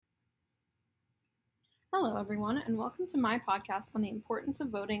Hello, everyone, and welcome to my podcast on the importance of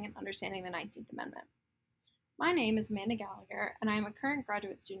voting and understanding the 19th Amendment. My name is Amanda Gallagher, and I am a current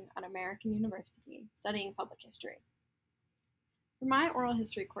graduate student at American University studying public history. For my oral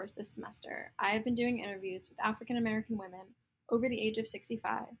history course this semester, I have been doing interviews with African American women over the age of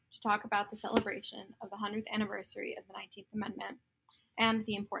 65 to talk about the celebration of the 100th anniversary of the 19th Amendment and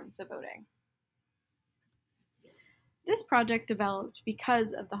the importance of voting. This project developed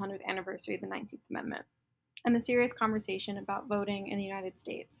because of the 100th anniversary of the 19th Amendment and the serious conversation about voting in the United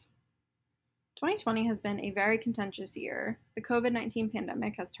States. 2020 has been a very contentious year. The COVID-19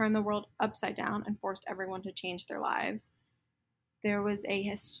 pandemic has turned the world upside down and forced everyone to change their lives. There was a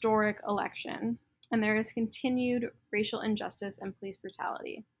historic election, and there is continued racial injustice and police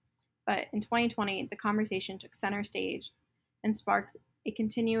brutality. But in 2020, the conversation took center stage and sparked a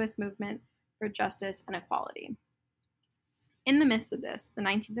continuous movement for justice and equality. In the midst of this, the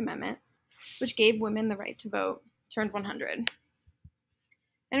 19th Amendment, which gave women the right to vote, turned 100.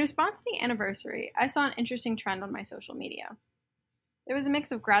 In response to the anniversary, I saw an interesting trend on my social media. There was a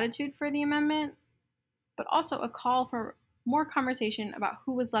mix of gratitude for the amendment, but also a call for more conversation about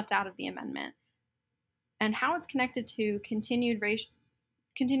who was left out of the amendment and how it's connected to continued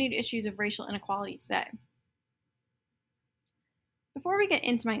issues of racial inequality today. Before we get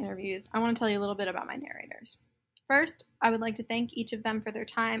into my interviews, I want to tell you a little bit about my narrators. First, I would like to thank each of them for their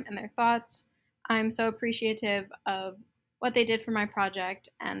time and their thoughts. I'm so appreciative of what they did for my project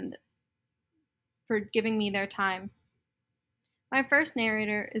and for giving me their time. My first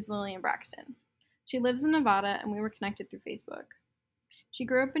narrator is Lillian Braxton. She lives in Nevada and we were connected through Facebook. She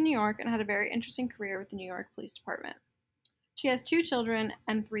grew up in New York and had a very interesting career with the New York Police Department. She has 2 children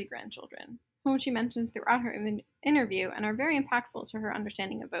and 3 grandchildren, whom she mentions throughout her interview and are very impactful to her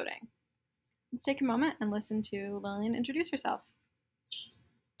understanding of voting. Let's take a moment and listen to Lillian introduce herself.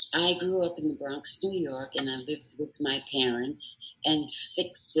 I grew up in the Bronx, New York, and I lived with my parents and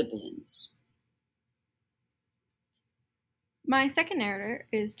 6 siblings. My second narrator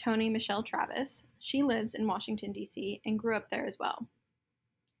is Toni Michelle Travis. She lives in Washington, D.C., and grew up there as well.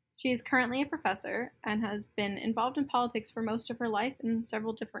 She is currently a professor and has been involved in politics for most of her life in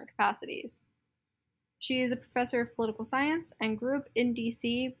several different capacities. She is a professor of political science and grew up in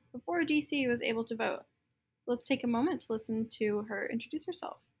D.C. before D.C. was able to vote. Let's take a moment to listen to her introduce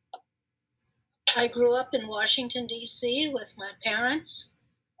herself. I grew up in Washington, D.C. with my parents.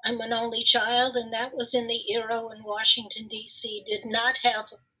 I'm an only child, and that was in the era when Washington, D.C. did not have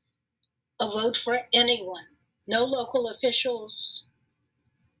a vote for anyone. No local officials,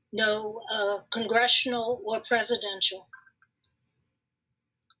 no congressional or presidential.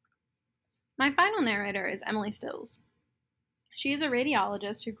 My final narrator is Emily Stills. She is a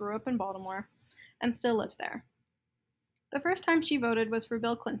radiologist who grew up in Baltimore and still lives there. The first time she voted was for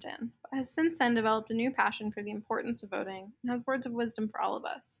Bill Clinton, but has since then developed a new passion for the importance of voting and has words of wisdom for all of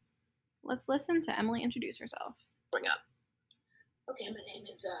us. Let's listen to Emily introduce herself. Bring up. Okay, my name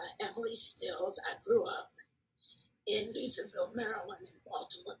is Emily Stills. I grew up in Lutherville, Maryland, in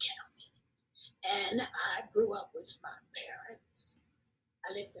Baltimore County. And I grew up with my parents.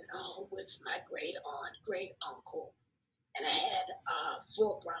 I lived in a home with my great aunt, great uncle, and I had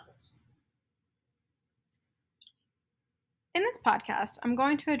 4 brothers. In this podcast, I'm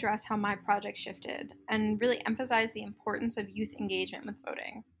going to address how my project shifted and really emphasize the importance of youth engagement with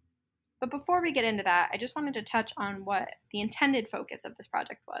voting. But before we get into that, I just wanted to touch on what the intended focus of this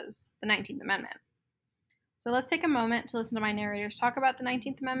project was, the 19th Amendment. So let's take a moment to listen to my narrators talk about the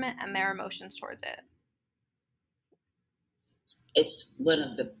 19th Amendment and their emotions towards it. It's one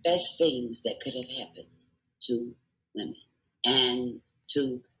of the best things that could have happened to women and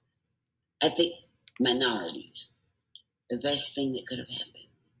to, I think, minorities. The best thing that could have happened.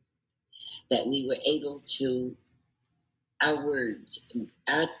 That we were able to, our words,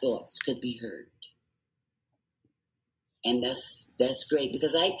 our thoughts could be heard. And that's great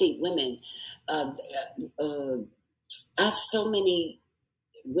because I think women, I have so many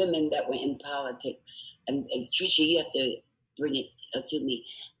women that were in politics. And Tricia, you have to bring it to me.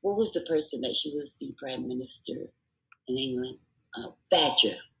 What was the person that she was the prime minister in England?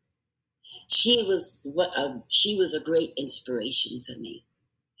 Thatcher. She was a great inspiration for me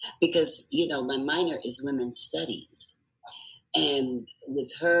because my minor is women's studies, and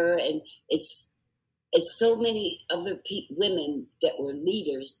with her, and it's so many other women that were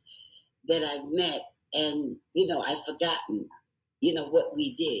leaders that I've met, and I've forgotten what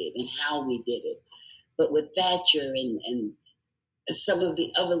we did and how we did it, but with Thatcher and some of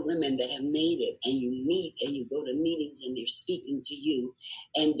the other women that have made it, and you meet and you go to meetings and they're speaking to you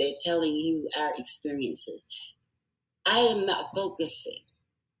and they're telling you our experiences. I am not focusing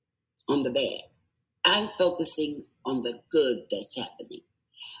on the bad. I'm focusing on the good that's happening.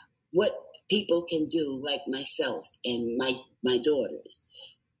 What people can do, like myself and my daughters,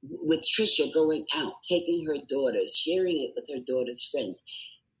 with Trisha going out, taking her daughters, sharing it with her daughter's friends,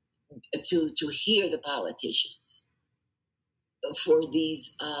 to hear the politicians for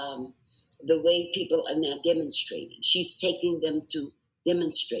these, the way people are now demonstrating. She's taking them to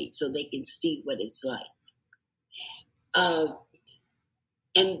demonstrate so they can see what it's like.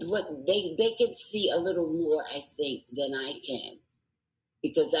 And what they can see a little more, I think, than I can,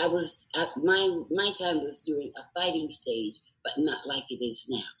 because my time was during a fighting stage, but not like it is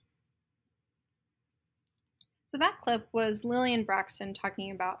now. So that clip was Lillian Braxton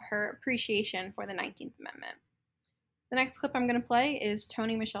talking about her appreciation for the 19th Amendment. The next clip I'm going to play is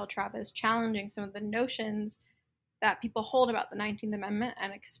Toni Michelle Travis challenging some of the notions that people hold about the 19th Amendment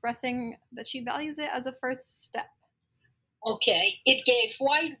and expressing that she values it as a first step. Okay, it gave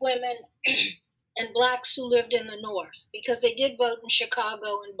white women and blacks who lived in the North, because they did vote in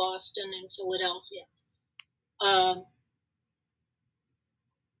Chicago and Boston and Philadelphia.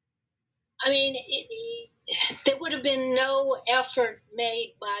 There would have been no effort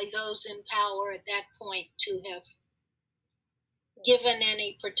made by those in power at that point to have given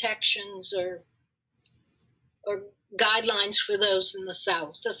any protections or guidelines for those in the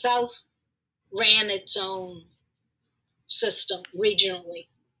South. The South ran its own system regionally,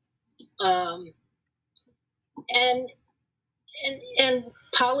 and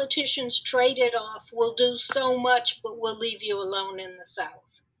politicians traded off. We'll do so much, but we'll leave you alone in the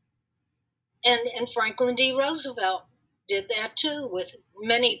South. And Franklin D. Roosevelt did that too with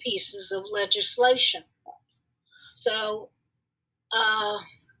many pieces of legislation. So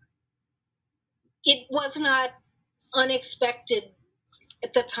it was not unexpected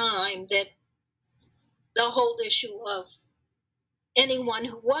at the time that the whole issue of anyone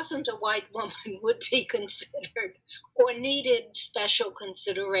who wasn't a white woman would be considered or needed special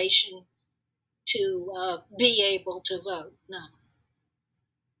consideration to be able to vote. No.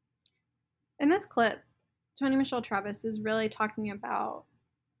 In this clip, Toni Michelle Travis is really talking about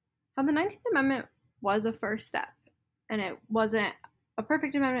how the 19th Amendment was a first step, and it wasn't a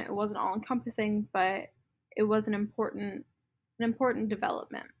perfect amendment, it wasn't all encompassing, but it was an important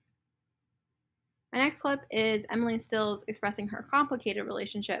development. My next clip is Emily Stills expressing her complicated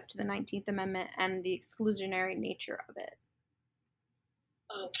relationship to the 19th Amendment and the exclusionary nature of it.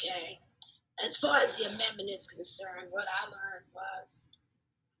 Okay. As far as the amendment is concerned, what I learned was,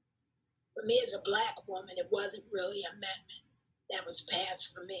 for me as a black woman, it wasn't really an amendment that was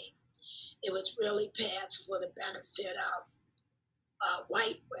passed for me. It was really passed for the benefit of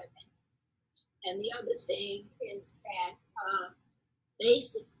white women. And the other thing is that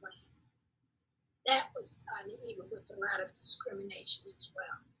basically that was done even with a lot of discrimination as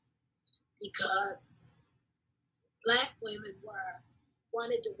well, because black women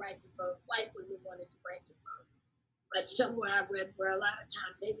wanted the right to vote, white women wanted the right to vote. But somewhere I read where a lot of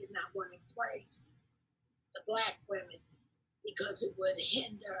times they did not want to embrace the black women because it would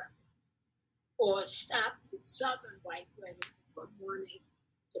hinder or stop the southern white women from wanting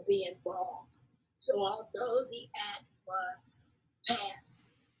to be involved. So although the act was passed,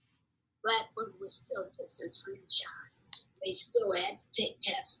 black women were still disenfranchised. They still had to take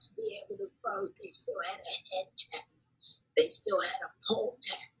tests to be able to vote. They still had a head test. They still had a poll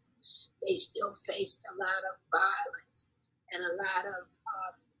tax. They still faced a lot of violence and a lot of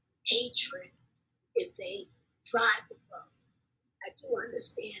hatred if they tried to vote. I do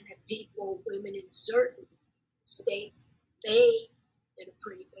understand that women in certain states, they did a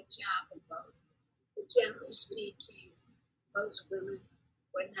pretty good job of voting. But generally speaking, most women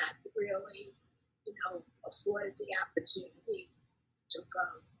were not really, afforded the opportunity to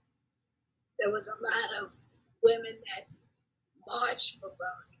vote. There was a lot of women that marched for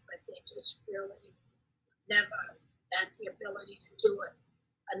voting, but they just really never got the ability to do it.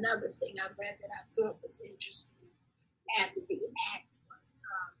 Another thing I read that I thought was interesting, after the act was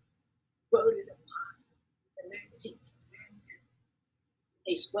voted upon, the 19th Amendment,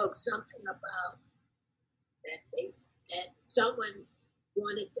 they spoke something about that someone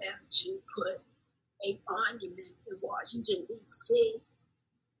wanted them to put a monument in Washington, D.C.,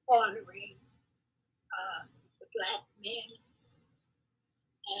 honoring the black man.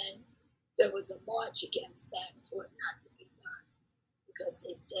 And there was a march against that for it not to be done, because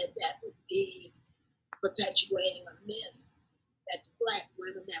they said that would be perpetuating a myth that the black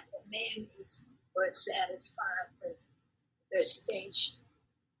women that were Mammies were satisfied with their station.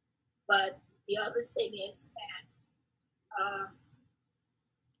 But the other thing is that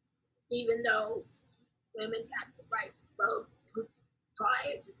even though women got the right to vote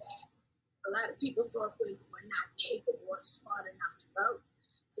prior to that, a a lot of people thought women were not capable or smart enough to vote.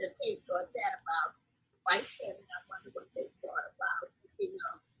 So if they thought that about white women, I wonder what they thought about,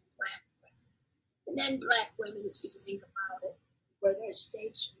 black women. And then black women, if you think about it, were their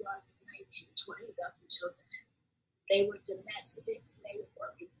states throughout the 1920s up until then. They were domestics. They were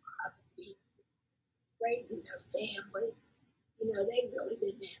working for other people, raising their families. They really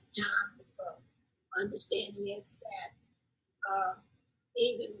didn't have time to vote. Understanding is that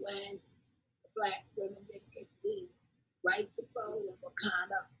even when the black women didn't get the right to vote and were kind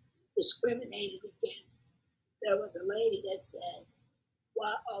of discriminated against, there was a lady that said,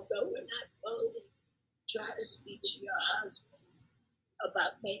 well, although we're not voting, try to speak to your husband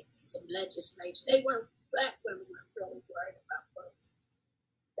about making some legislation. Black women weren't really worried about voting.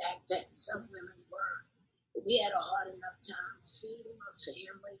 Back then, some women were. We had a hard enough time feeding our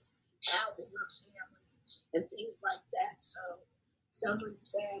families, housing our families, and things like that. So someone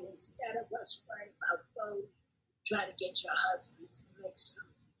said, instead of us worrying about voting, try to get your husbands to make some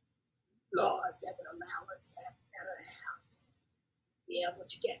laws that would allow us to have better housing, be able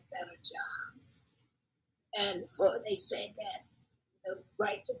to get better jobs. And they said that the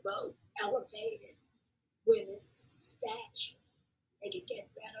right to vote elevated women's stature. They could get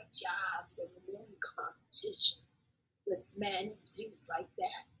better jobs and win competition with men and things like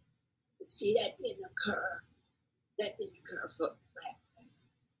that. But see, that didn't occur. That didn't occur for black women.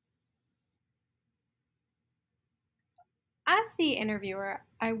 As the interviewer,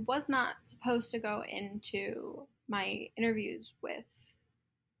 I was not supposed to go into my interviews with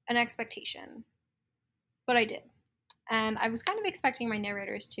an expectation, but I did. And I was kind of expecting my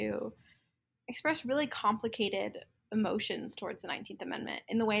narrators to express really complicated emotions towards the 19th Amendment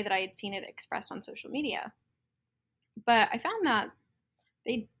in the way that I had seen it expressed on social media. But I found that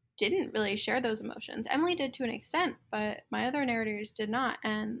they didn't really share those emotions. Emily did to an extent, but my other narrators did not.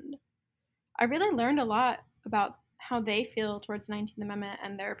 And I really learned a lot about how they feel towards the 19th Amendment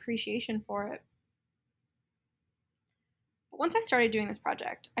and their appreciation for it. But once I started doing this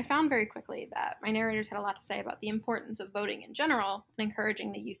project, I found very quickly that my narrators had a lot to say about the importance of voting in general and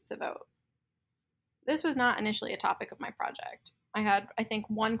encouraging the youth to vote. This was not initially a topic of my project. I had, I think,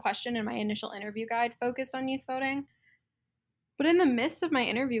 one question in my initial interview guide focused on youth voting. But in the midst of my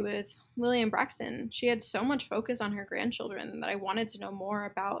interview with Lillian Braxton, she had so much focus on her grandchildren that I wanted to know more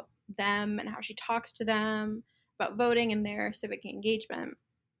about them and how she talks to them, about voting and their civic engagement.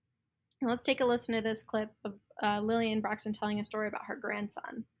 And let's take a listen to this clip of Lillian Braxton telling a story about her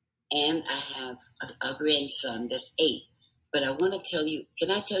grandson. And I have a grandson that's 8. But I want to tell you,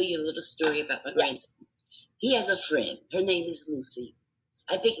 can I tell you a little story about my grandson? He has a friend. Her name is Lucy.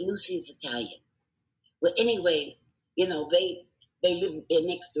 I think Lucy is Italian. Well, anyway, they live, they're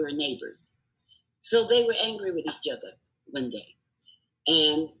next door neighbors. So they were angry with each other one day.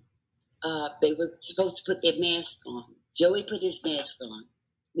 And they were supposed to put their mask on. Joey put his mask on.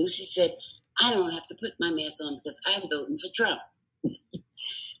 Lucy said, I don't have to put my mask on because I'm voting for Trump.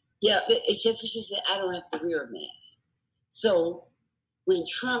 Yeah, it's just she said, I don't have to wear a mask. So when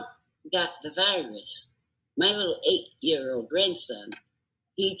Trump got the virus, my little 8-year-old grandson,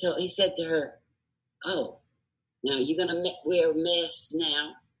 he said to her, oh, now you're going to wear a mask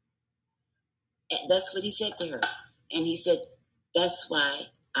now? And that's what he said to her. And he said, that's why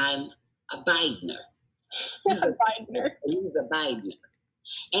I'm a Bidener. He's a Bidener.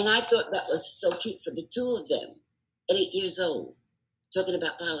 And I thought that was so cute for the two of them at 8 years old, talking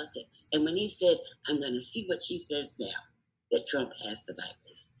about politics. And when he said, I'm going to see what she says now, that Trump has the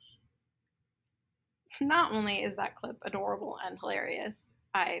virus. Not only is that clip adorable and hilarious,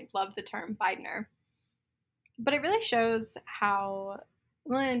 I love the term Bidener, but it really shows how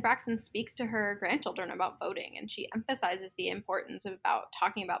Lillian Braxton speaks to her grandchildren about voting, and she emphasizes the importance about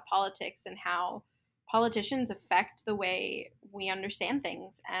talking about politics and how politicians affect the way we understand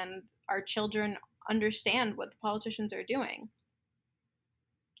things, and our children understand what the politicians are doing.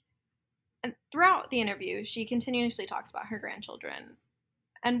 And throughout the interview, she continuously talks about her grandchildren.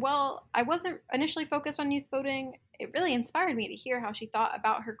 And while I wasn't initially focused on youth voting, it really inspired me to hear how she thought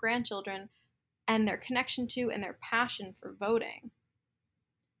about her grandchildren and their connection to and their passion for voting.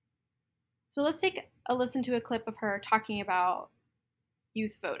 So let's take a listen to a clip of her talking about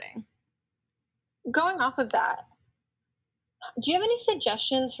youth voting. Going off of that, do you have any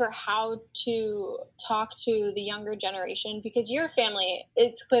suggestions for how to talk to the younger generation? Because your family,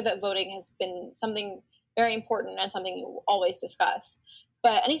 it's clear that voting has been something very important and something you always discuss.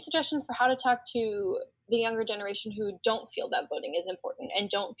 But any suggestions for how to talk to the younger generation who don't feel that voting is important and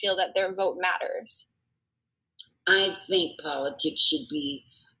don't feel that their vote matters? I think politics should be,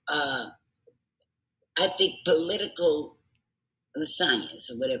 I think political or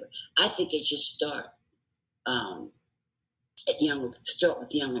science or whatever. I think it should start start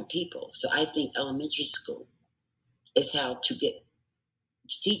with younger people. So I think elementary school is how to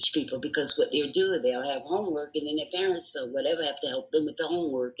teach people, because what they'll do, they'll have homework, and then their parents or whatever have to help them with the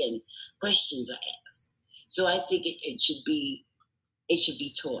homework, and questions are asked. So I think it should be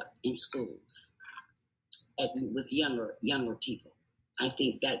taught in schools with younger people. I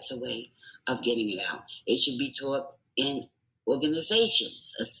think that's a way of getting it out. It should be taught in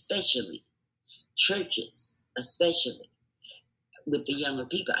organizations, especially churches, especially with the younger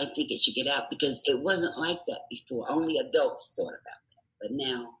people. I think it should get out, because it wasn't like that before. Only adults thought about that. But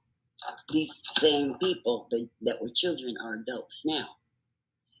now, these same people that were children are adults now.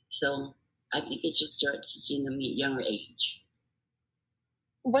 So I think it should start teaching them at a younger age.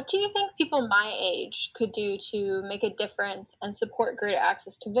 What do you think people my age could do to make a difference and support greater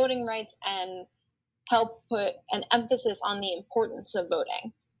access to voting rights and help put an emphasis on the importance of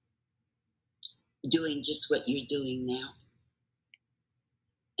voting? Doing just what you're doing now.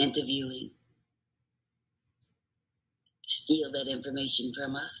 Interviewing. Steal that information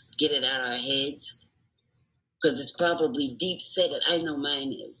from us. Get it out of our heads. Because it's probably deep set. I know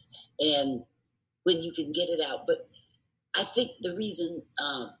mine is. And when you can get it out. But I think the reason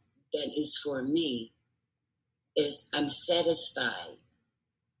that is for me is I'm satisfied.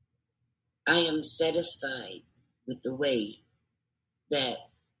 I am satisfied with the way that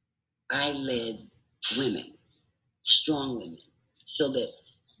I led women, strong women, so that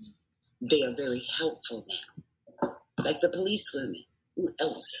they are very helpful now. Like the police women. Who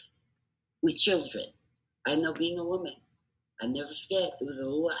else? With children. I know, being a woman, I never forget, it was a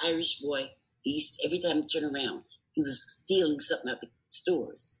little Irish boy. He used, every time I turn around, he was stealing something out the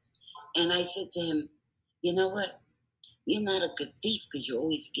stores. And I said to him, you know what? You're not a good thief because you're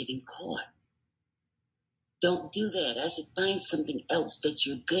always getting caught. Don't do that. I said, find something else that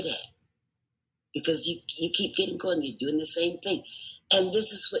you're good at, because you keep getting caught and you're doing the same thing. And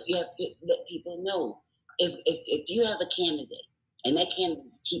this is what you have to let people know. If you have a candidate and that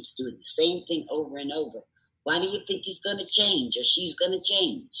candidate keeps doing the same thing over and over, why do you think he's going to change or she's going to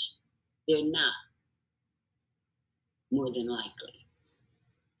change? They're not, more than likely.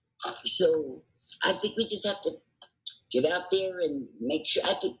 So I think we just have to get out there and make sure.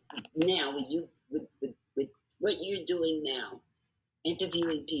 I think now with what you're doing now,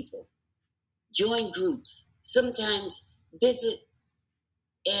 interviewing people, join groups, sometimes visit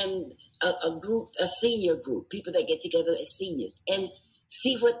and a senior group, people that get together as seniors, and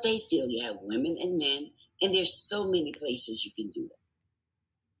see what they feel. You have women and men, and there's so many places you can do that.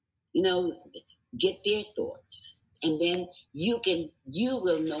 You know, get their thoughts, and then you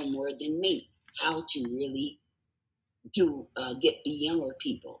will know more than me how to really get the younger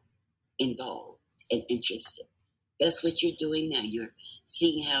people involved and interested. That's what you're doing now. You're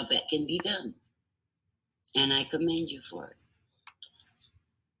seeing how that can be done, and I commend you for it.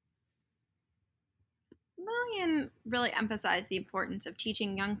 Lillian really emphasized the importance of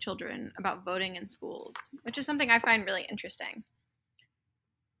teaching young children about voting in schools, which is something I find really interesting,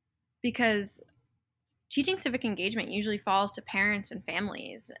 because teaching civic engagement usually falls to parents and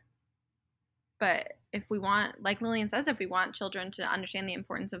families. But if we want, like Lillian says, if we want children to understand the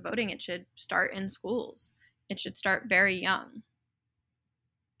importance of voting, it should start in schools. It should start very young.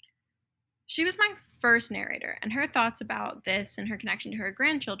 She was my first narrator, and her thoughts about this and her connection to her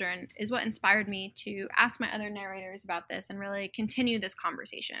grandchildren is what inspired me to ask my other narrators about this and really continue this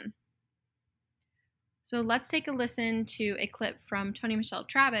conversation. So let's take a listen to a clip from Toni Michelle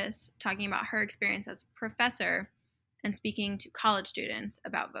Travis talking about her experience as a professor and speaking to college students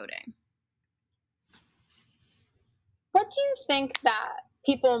about voting. What do you think that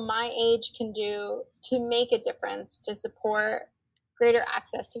people my age can do to make a difference to support greater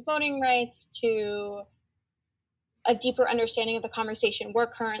access to voting rights, to a deeper understanding of the conversation we're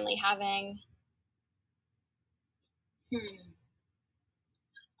currently having?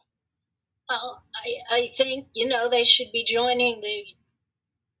 Well, I think, they should be joining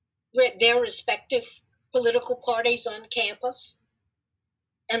their respective political parties on campus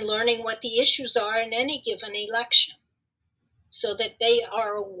and learning what the issues are in any given election, so that they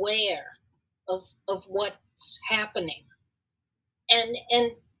are aware of what's happening.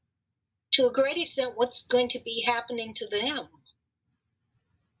 And to a great extent, what's going to be happening to them.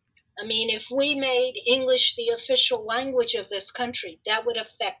 I mean, if we made English the official language of this country, that would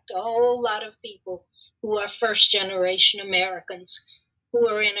affect a whole lot of people who are first-generation Americans who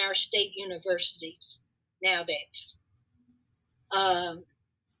are in our state universities nowadays. The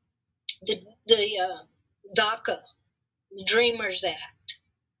DACA, the Dreamers Act,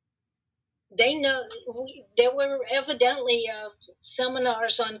 they know there were evidently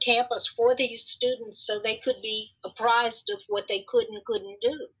seminars on campus for these students so they could be apprised of what they could and couldn't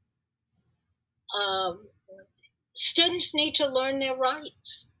do. Students need to learn their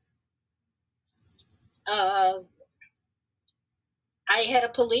rights. I had a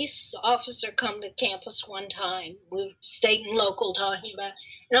police officer come to campus one time, with state and local talking about,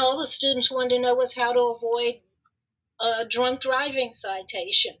 and all the students wanted to know was how to avoid drunk driving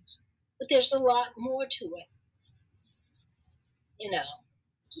citations. But there's a lot more to it. You know,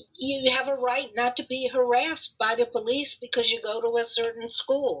 you have a right not to be harassed by the police because you go to a certain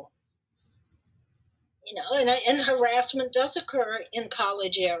school. You know, and harassment does occur in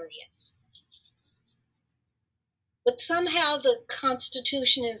college areas. But somehow the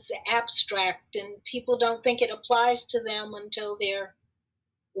Constitution is abstract and people don't think it applies to them until they're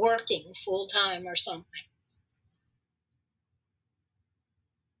working full time or something.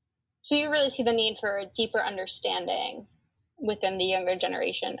 So you really see the need for a deeper understanding within the younger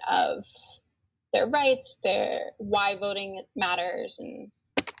generation of their rights, their why voting matters, and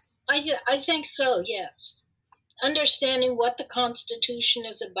I think so, yes. Understanding what the Constitution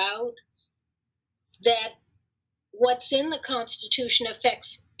is about, that what's in the Constitution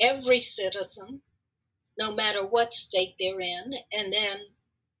affects every citizen, no matter what state they're in, and then,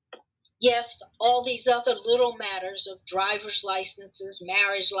 yes, all these other little matters of driver's licenses,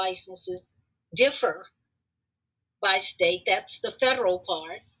 marriage licenses differ by state. That's the federal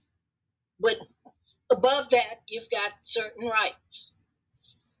part. But above that, you've got certain rights.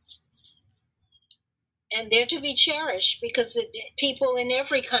 And they're to be cherished because people in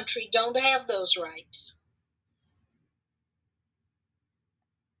every country don't have those rights.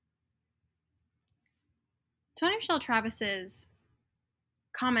 Toni Michelle Travis's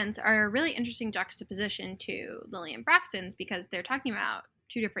comments are a really interesting juxtaposition to Lillian Braxton's because they're talking about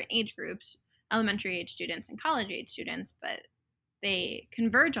two different age groups, elementary age students and college age students, but they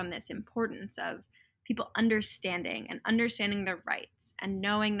converge on this importance of people understanding their rights and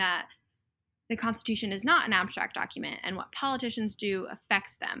knowing that the Constitution is not an abstract document and what politicians do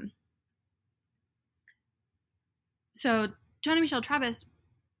affects them. So Toni Michelle Travis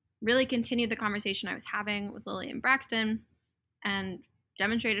really continued the conversation I was having with Lillian Braxton and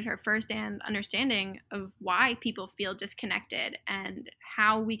demonstrated her firsthand understanding of why people feel disconnected and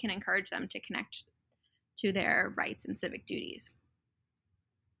how we can encourage them to connect to their rights and civic duties.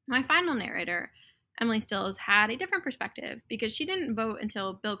 My final narrator, Emily Stills, had a different perspective because she didn't vote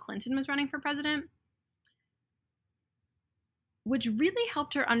until Bill Clinton was running for president, which really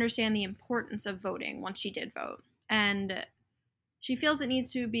helped her understand the importance of voting once she did vote. And she feels it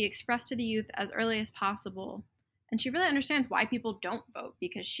needs to be expressed to the youth as early as possible. And she really understands why people don't vote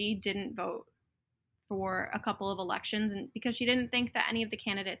because she didn't vote for a couple of elections and because she didn't think that any of the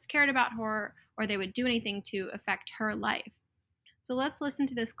candidates cared about her or they would do anything to affect her life. So let's listen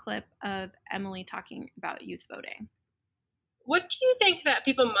to this clip of Emily talking about youth voting. What do you think that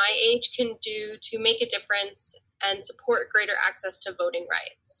people my age can do to make a difference and support greater access to voting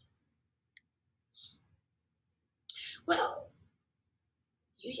rights? Well,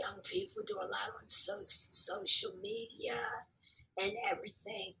 you young people do a lot on social media and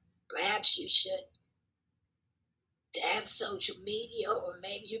everything. Perhaps you should have social media, or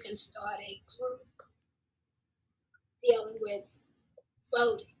maybe you can start a group dealing with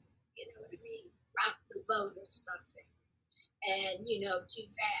voting. You know what I mean? Rock the vote or something. And, do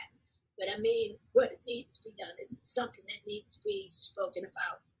that. But I mean, what needs to be done is something that needs to be spoken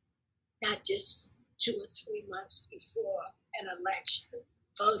about, not just 2 or 3 months before an election.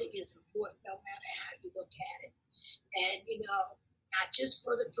 Voting is important no matter how you look at it. And, not just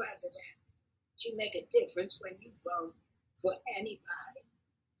for the president. You make a difference when you vote for anybody.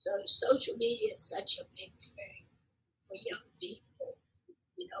 So social media is such a big thing for young people.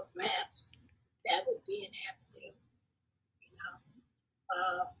 Perhaps that would be an avenue.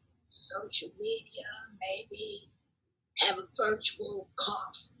 Social media, maybe have a virtual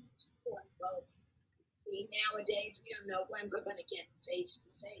conference on voting. Nowadays, we don't know when we're going to get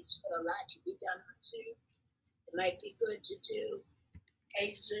face-to-face, but a lot can be done on Zoom. It might be good to do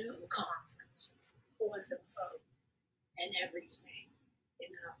a Zoom conference on the vote and everything,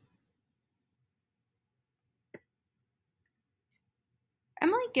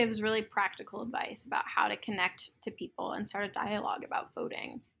 Emily gives really practical advice about how to connect to people and start a dialogue about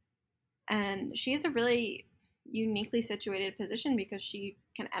voting. And she is a really uniquely situated position because she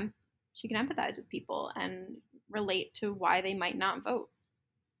can empathize with people and relate to why they might not vote.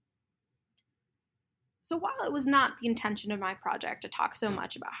 So while it was not the intention of my project to talk so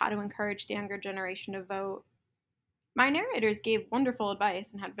much about how to encourage the younger generation to vote, My narrators gave wonderful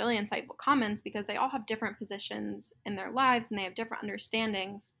advice and had really insightful comments because they all have different positions in their lives and they have different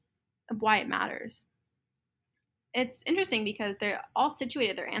understandings of why it matters. It's interesting because they're all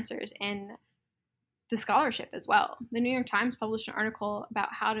situated their answers in the scholarship as well. The New York Times published an article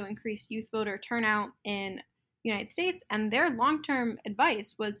about how to increase youth voter turnout in the United States, and their long-term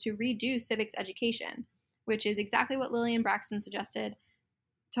advice was to redo civics education, which is exactly what Lillian Braxton suggested.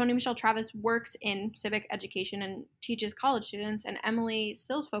 Toni Michelle Travis works in civic education and teaches college students, and Emily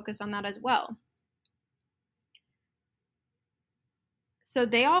Stills focused on that as well. So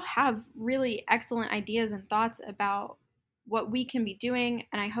they all have really excellent ideas and thoughts about what we can be doing,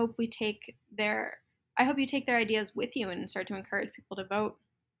 and I hope you take their ideas with you and start to encourage people to vote.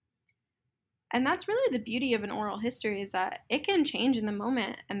 And that's really the beauty of an oral history, is that it can change in the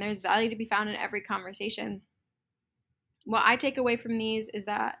moment and there's value to be found in every conversation. What I take away from these is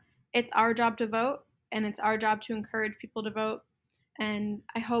that it's our job to vote and it's our job to encourage people to vote. And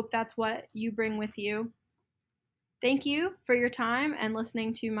I hope that's what you bring with you. Thank you for your time and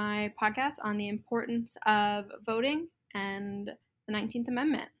listening to my podcast on the importance of voting and the 19th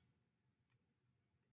Amendment.